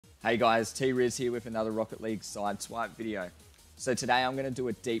Hey guys, TeaRizz here with another Rocket League Sideswipe video. So today I'm going to do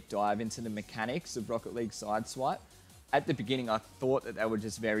a deep dive into the mechanics of Rocket League Sideswipe. At the beginning I thought that they were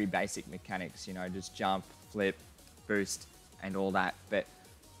just very basic mechanics, you know, just jump, flip, boost and all that. But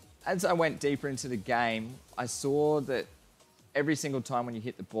as I went deeper into the game, I saw that every single time when you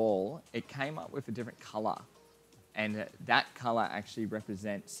hit the ball, it came up with a different color. And that color actually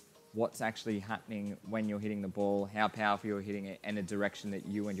represents what's actually happening when you're hitting the ball, how powerful you're hitting it, and the direction that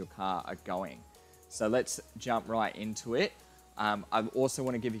you and your car are going. So let's jump right into it. I also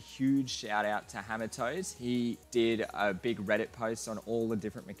want to give a huge shout out to Hammertoes. He did a big Reddit post on all the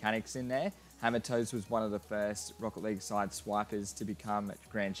different mechanics in there. Hammertoes was one of the first Rocket League Sideswipers to become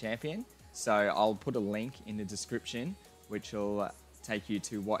Grand Champion. So I'll put a link in the description, which will take you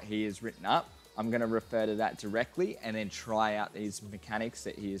to what he has written up. I'm going to refer to that directly and then try out these mechanics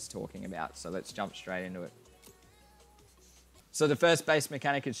that he is talking about. So let's jump straight into it. So the first base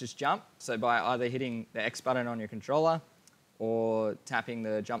mechanic is just jump. So by either hitting the X button on your controller or tapping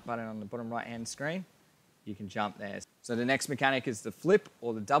the jump button on the bottom right hand screen, you can jump there. So the next mechanic is the flip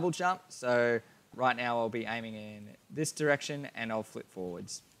or the double jump. So right now I'll be aiming in this direction and I'll flip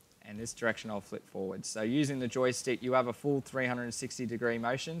forwards. And this direction I'll flip forwards. So using the joystick, you have a full 360-degree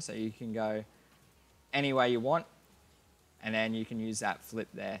motion, so you can go any way you want, and then you can use that flip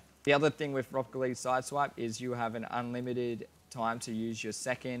there. The other thing with Rocket League Sideswipe is you have an unlimited time to use your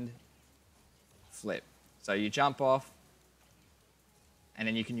second flip. So you jump off, and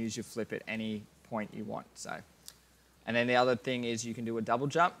then you can use your flip at any point you want. And then the other thing is you can do a double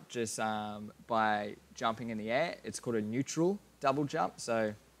jump just by jumping in the air. It's called a neutral double jump.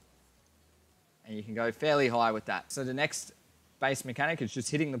 And you can go fairly high with that. So the next base mechanic is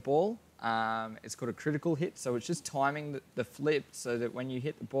just hitting the ball. It's called a critical hit, so it's just timing the flip so that when you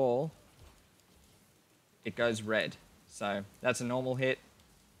hit the ball, it goes red. So that's a normal hit.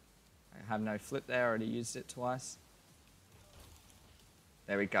 I have no flip there, I already used it twice.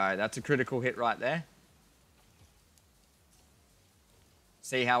 There we go, that's a critical hit right there.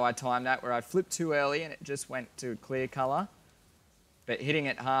 See how I timed that, where I flipped too early and it just went to a clear color, but hitting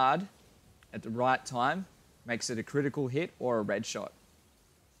it hard at the right time makes it a critical hit or a red shot.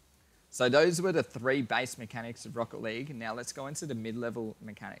 So those were the three base mechanics of Rocket League. Now let's go into the mid-level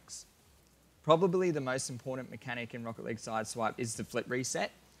mechanics. Probably the most important mechanic in Rocket League Sideswipe is the flip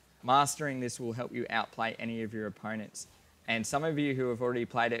reset. Mastering this will help you outplay any of your opponents. And some of you who have already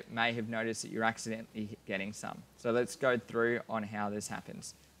played it may have noticed that you're accidentally getting some. So let's go through on how this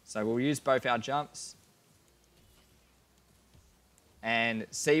happens. So we'll use both our jumps. And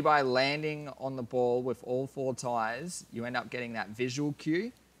see, by landing on the ball with all four tires, you end up getting that visual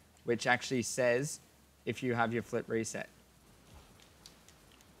cue, which actually says if you have your flip reset.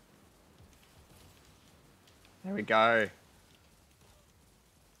 There we go.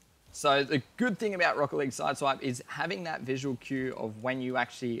 So the good thing about Rocket League Sideswipe is having that visual cue of when you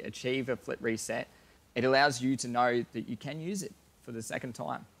actually achieve a flip reset. It allows you to know that you can use it for the second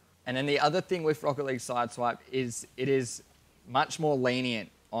time. And then the other thing with Rocket League Sideswipe is it is much more lenient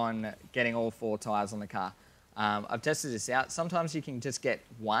on getting all four tires on the car. I've tested this out. Sometimes you can just get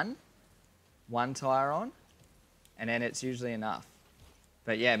one tire on, and then it's usually enough.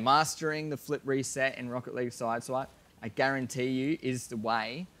 But yeah, mastering the flip reset in Rocket League Sideswipe, I guarantee you, is the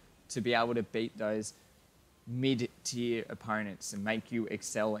way to be able to beat those mid-tier opponents and make you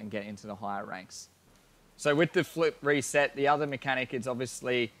excel and get into the higher ranks. So with the flip reset, the other mechanic is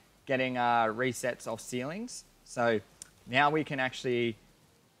obviously getting resets off ceilings. So now we can actually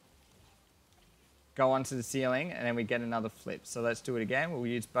go onto the ceiling and then we get another flip. So let's do it again. We'll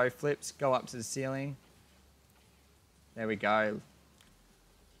use both flips, go up to the ceiling. There we go.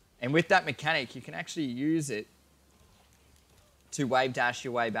 And with that mechanic, you can actually use it to wave dash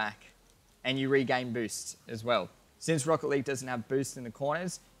your way back, and you regain boost as well. Since Rocket League doesn't have boost in the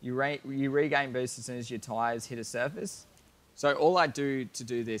corners, you regain boost as soon as your tires hit a surface. So all I do to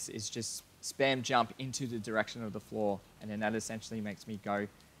do this is just spam jump into the direction of the floor, and then that essentially makes me go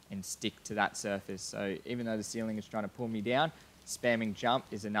and stick to that surface. So even though the ceiling is trying to pull me down, spamming jump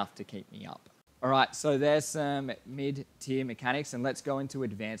is enough to keep me up. All right, so there's some mid-tier mechanics, and let's go into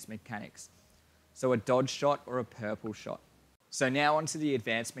advanced mechanics. So a dodge shot or a purple shot. So now onto the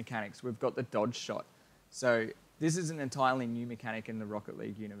advanced mechanics. We've got the dodge shot. So this is an entirely new mechanic in the Rocket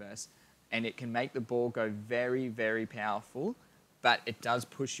League universe, and it can make the ball go very, very powerful, but it does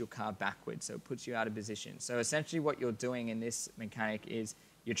push your car backwards, so it puts you out of position. So essentially what you're doing in this mechanic is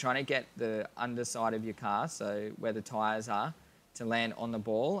you're trying to get the underside of your car, so where the tires are, to land on the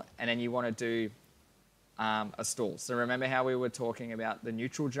ball, and then you want to do a stall. So remember how we were talking about the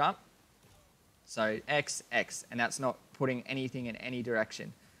neutral jump? So X, X, and that's not putting anything in any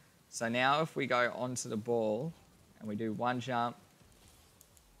direction. So now if we go onto the ball and we do one jump,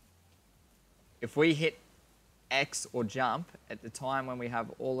 if we hit X or jump at the time when we have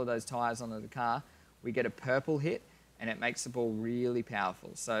all of those tires onto the car, we get a purple hit and it makes the ball really powerful.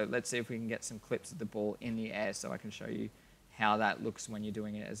 So let's see if we can get some clips of the ball in the air so I can show you how that looks when you're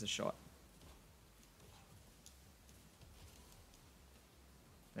doing it as a shot.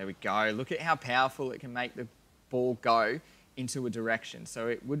 There we go. Look at how powerful it can make the ball go into a direction. So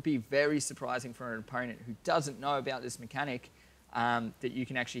it would be very surprising for an opponent who doesn't know about this mechanic that you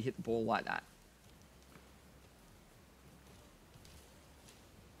can actually hit the ball like that.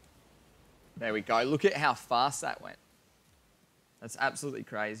 There we go. Look at how fast that went. That's absolutely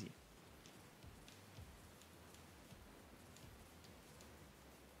crazy.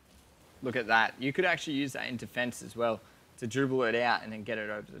 Look at that. You could actually use that in defense as well to dribble it out and then get it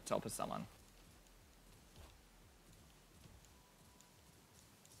over the top of someone.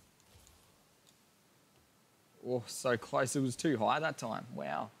 Oh, so close. It was too high that time.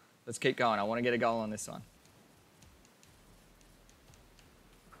 Wow. Let's keep going. I want to get a goal on this one.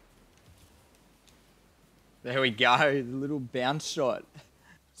 There we go, the little bounce shot.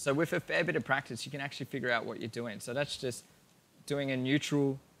 So with a fair bit of practice, you can actually figure out what you're doing. So that's just doing a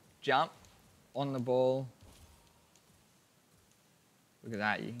neutral jump on the ball. Look at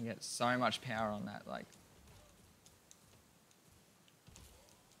that, you can get so much power on that. There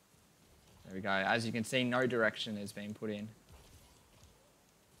we go. As you can see, no direction is being put in.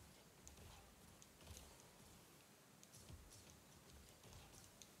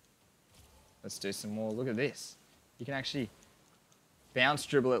 Let's do some more. Look at this. You can actually bounce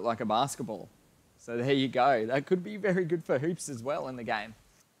dribble it like a basketball. So there you go. That could be very good for hoops as well in the game.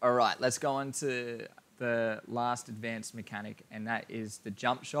 All right, let's go on to the last advanced mechanic, and that is the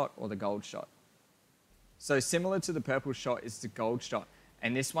jump shot or the gold shot. So similar to the purple shot is the gold shot.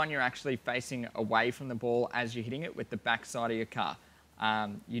 And this one you're actually facing away from the ball as you're hitting it with the back side of your car.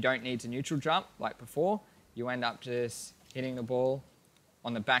 You don't need to neutral jump like before. You end up just hitting the ball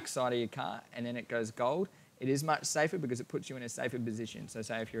on the back side of your car and then it goes gold. It is much safer because it puts you in a safer position. So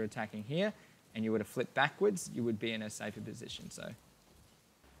say if you're attacking here and you were to flip backwards, you would be in a safer position.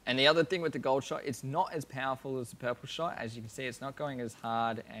 And the other thing with the gold shot, it's not as powerful as the purple shot. As you can see, it's not going as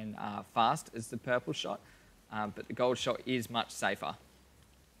hard and fast as the purple shot, but the gold shot is much safer.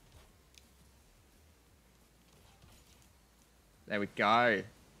 There we go.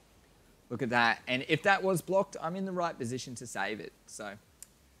 Look at that. And if that was blocked, I'm in the right position to save it. So,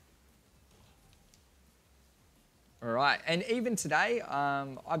 all right. And even today,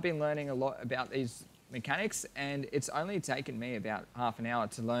 I've been learning a lot about these mechanics, and it's only taken me about half an hour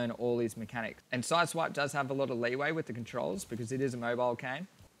to learn all these mechanics. And Sideswipe does have a lot of leeway with the controls because it is a mobile game.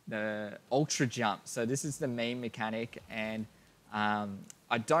 The ultra jump. So this is the meme mechanic, and I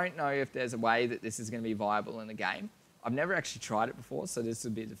don't know if there's a way that this is going to be viable in the game. I've never actually tried it before, so this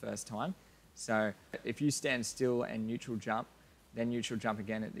would be the first time. So if you stand still and neutral jump, then neutral jump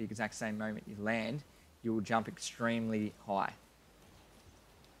again at the exact same moment you land, you will jump extremely high.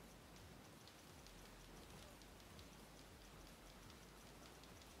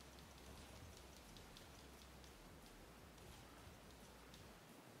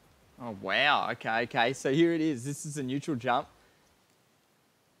 Oh, wow. Okay. So here it is. This is a neutral jump.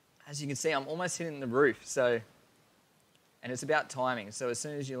 As you can see, I'm almost hitting the roof. And it's about timing. So as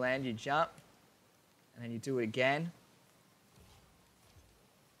soon as you land, you jump, and then you do it again.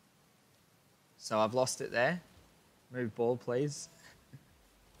 So I've lost it there. Move ball, please.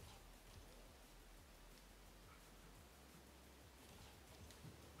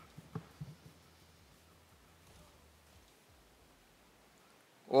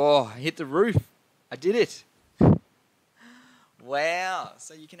 Oh, I hit the roof. I did it. Wow.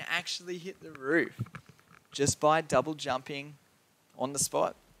 So you can actually hit the roof just by double jumping on the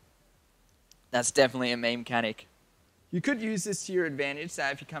spot. That's definitely a meme mechanic. You could use this to your advantage,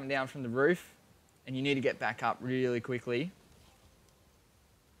 say if you come down from the roof and you need to get back up really quickly.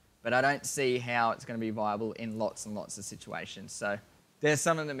 But I don't see how it's going to be viable in lots and lots of situations. So there's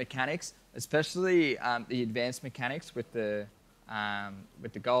some of the mechanics, especially the advanced mechanics with the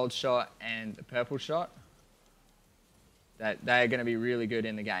gold shot and the purple shot, that they are going to be really good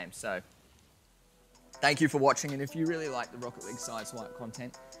in the game. So thank you for watching, and if you really like the Rocket League Sideswipe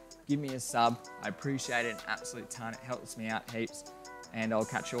content, give me a sub. I appreciate it an absolute ton. It helps me out heaps, and I'll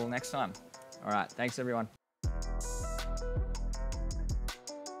catch you all next time. All right, thanks everyone.